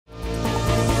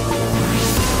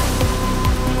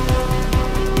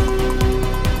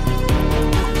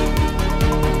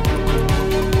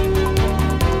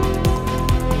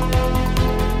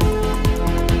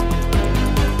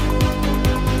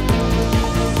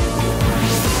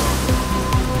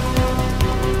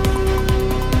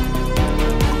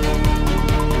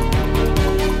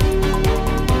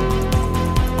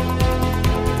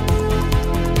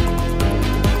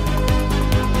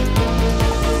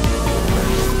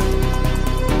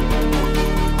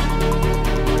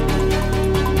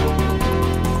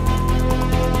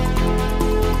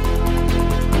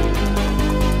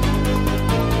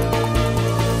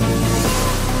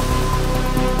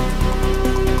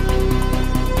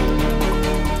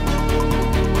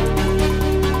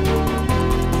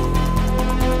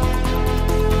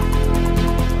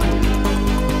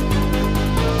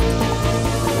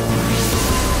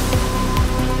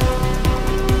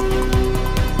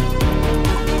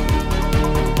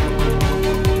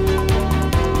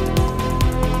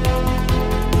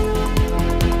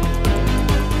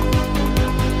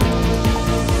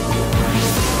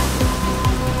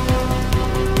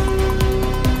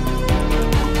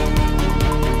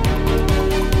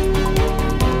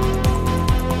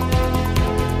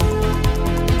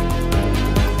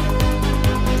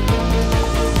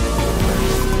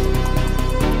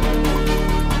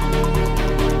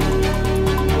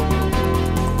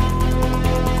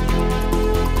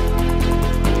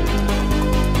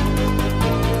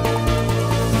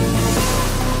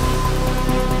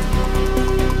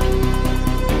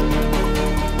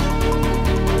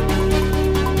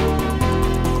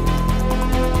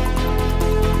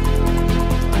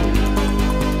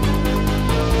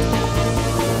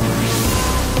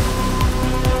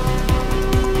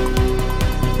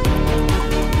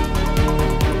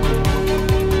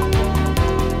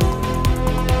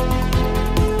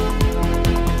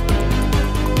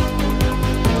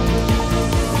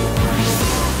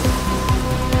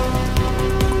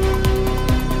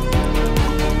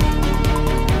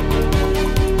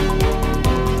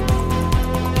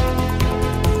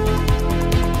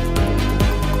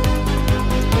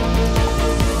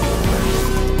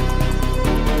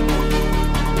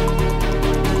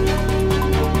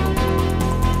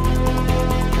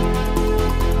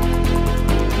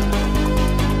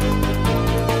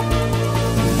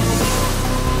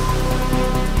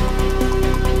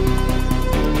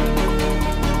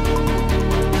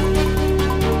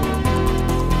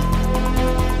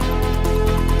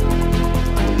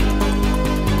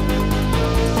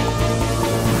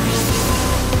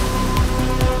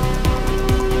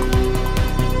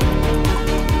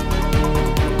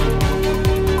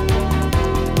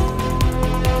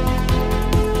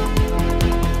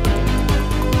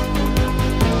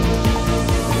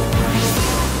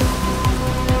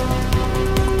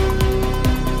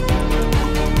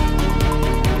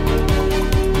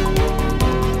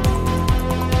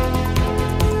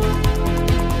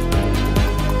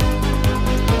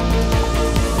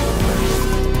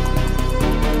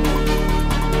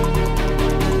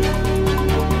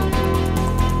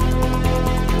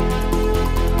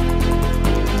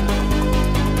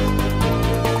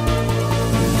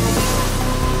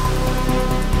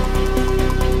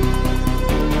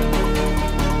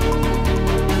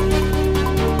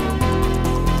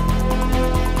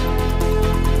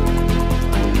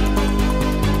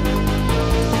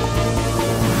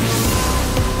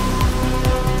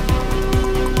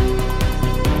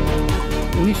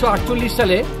1948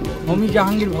 সালে হোমি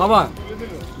জাহাঙ্গীর ভাবা,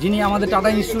 যিনি আমাদের টাটা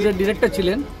ইনস্টিটিউটের ডিরেক্টর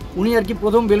ছিলেন, উনি আর কি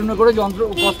প্রথম বেলুনে করে যন্ত্র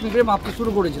কসমিক মাপতে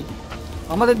শুরু করেছিলেন।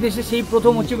 আমাদের দেশে সেই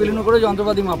প্রথম হচ্ছে বেলুনে করে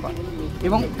যন্ত্রপাতি মাপা।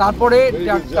 এবং তারপরে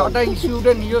টাটা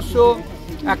ইনস্টিটিউটের নিজস্ব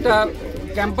একটা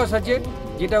ক্যাম্পাস আছে,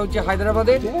 যেটা হচ্ছে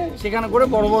হায়দ্রাবাদে, সেখানে করে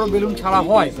বড় বড় বেলুন ছাড়া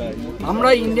হয়। আমরা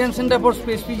Indian centre for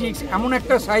space physics এমন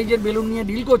একটা সাইজের বেলুন নিয়ে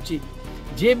ডিল করছি,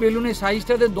 যে বেলুনের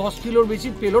সাইজটাতে 10 কিলোর বেশি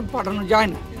পেলোড পাঠানো যায়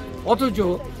না, অথচ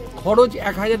খরচ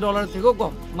 $1000 থেকেও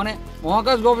কম। মানে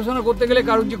মহাকাশ গবেষণা করতে গেলে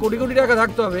কারোর যে কোটি কোটি টাকা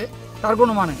থাকতে হবে তার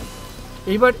কোনো মানে নেই।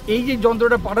 এইবার এই যে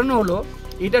যন্ত্রটা পাঠানো হলো,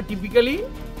 এটা টিপিক্যালি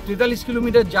 43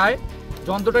 কিলোমিটার যায়,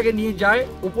 যন্ত্রটাকে নিয়ে যায়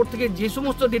ওপর থেকে যে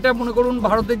সমস্ত ডেটা, মনে করুন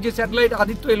ভারতের যে স্যাটেলাইট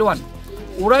আদিত্য L1,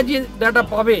 ওরা যে ডাটা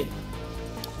পাবে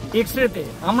এক্সরেতে,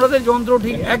 আমাদের যন্ত্র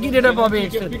ঠিক একই ডেটা পাবে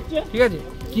এক্সরেতে, ঠিক আছে?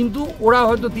 কিন্তু ওরা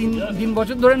হয়তো 3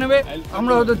 বছর ধরে নেবে,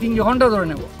 আমরা হয়তো 3 ঘন্টা ধরে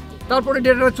নেব। তারপরে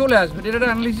ডেটাটা চলে আসবে, ডেটাটা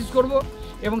অ্যানালিসিস করব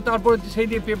এবং তারপরে সেই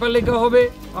দিয়ে পেপার লেখা হবে,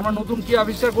 আমরা নতুন কী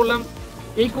আবিষ্কার করলাম।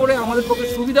 এই করে আমাদের পক্ষে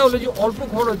সুবিধা হলো যে অল্প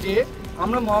খরচে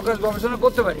আমরা মহাকাশ গবেষণা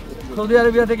করতে পারি। সৌদি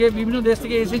আরবিয়া থেকে বিভিন্ন দেশ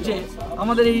থেকে এসেছে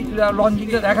আমাদের এই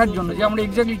লঞ্চিংটা দেখার জন্য, যে আমরা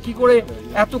এক্স্যাক্টলি কী করে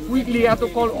এত কুইকলি, এত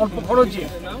অল্প খরচে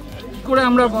কী করে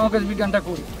আমরা মহাকাশ বিজ্ঞানটা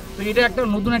করি। তো এটা একটা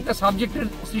নতুন একটা সাবজেক্টের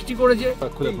সৃষ্টি করেছে।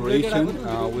 Collaboration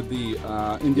with the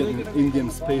Indian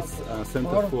Space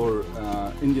Center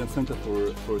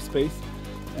for Space,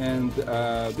 and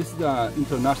this is an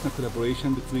international collaboration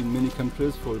between many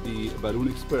countries for the balloon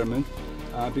experiment.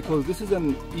 Because this is an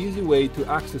easy way to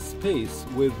access space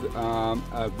with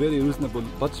a very reasonable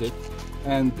budget,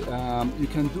 and you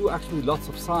can do actually lots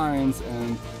of science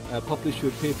and publish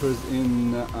your papers in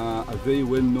a very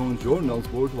well-known journals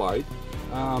worldwide.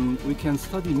 We can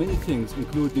study many things,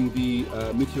 including the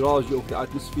meteorology of the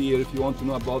atmosphere. If you want to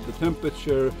know about the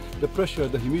temperature, the pressure,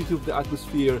 the humidity of the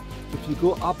atmosphere, if you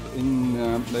go up in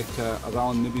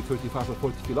around maybe 35 or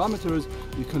 40 kilometers,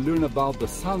 you can learn about the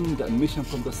sun, the emission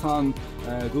from the sun,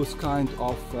 those kind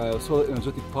of solar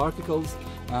energetic particles.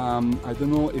 I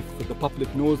don't know if the public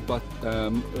knows, but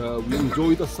we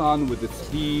enjoy the sun with its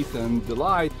heat and the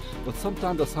light, but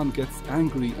sometimes the sun gets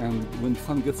angry, and when the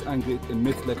sun gets angry, it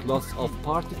emits like lots of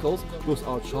particles. Those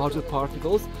are charged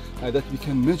particles that we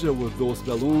can measure with those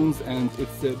balloons, and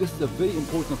this is very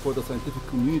important for the scientific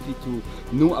community to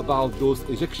know about those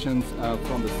ejections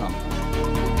from the sun.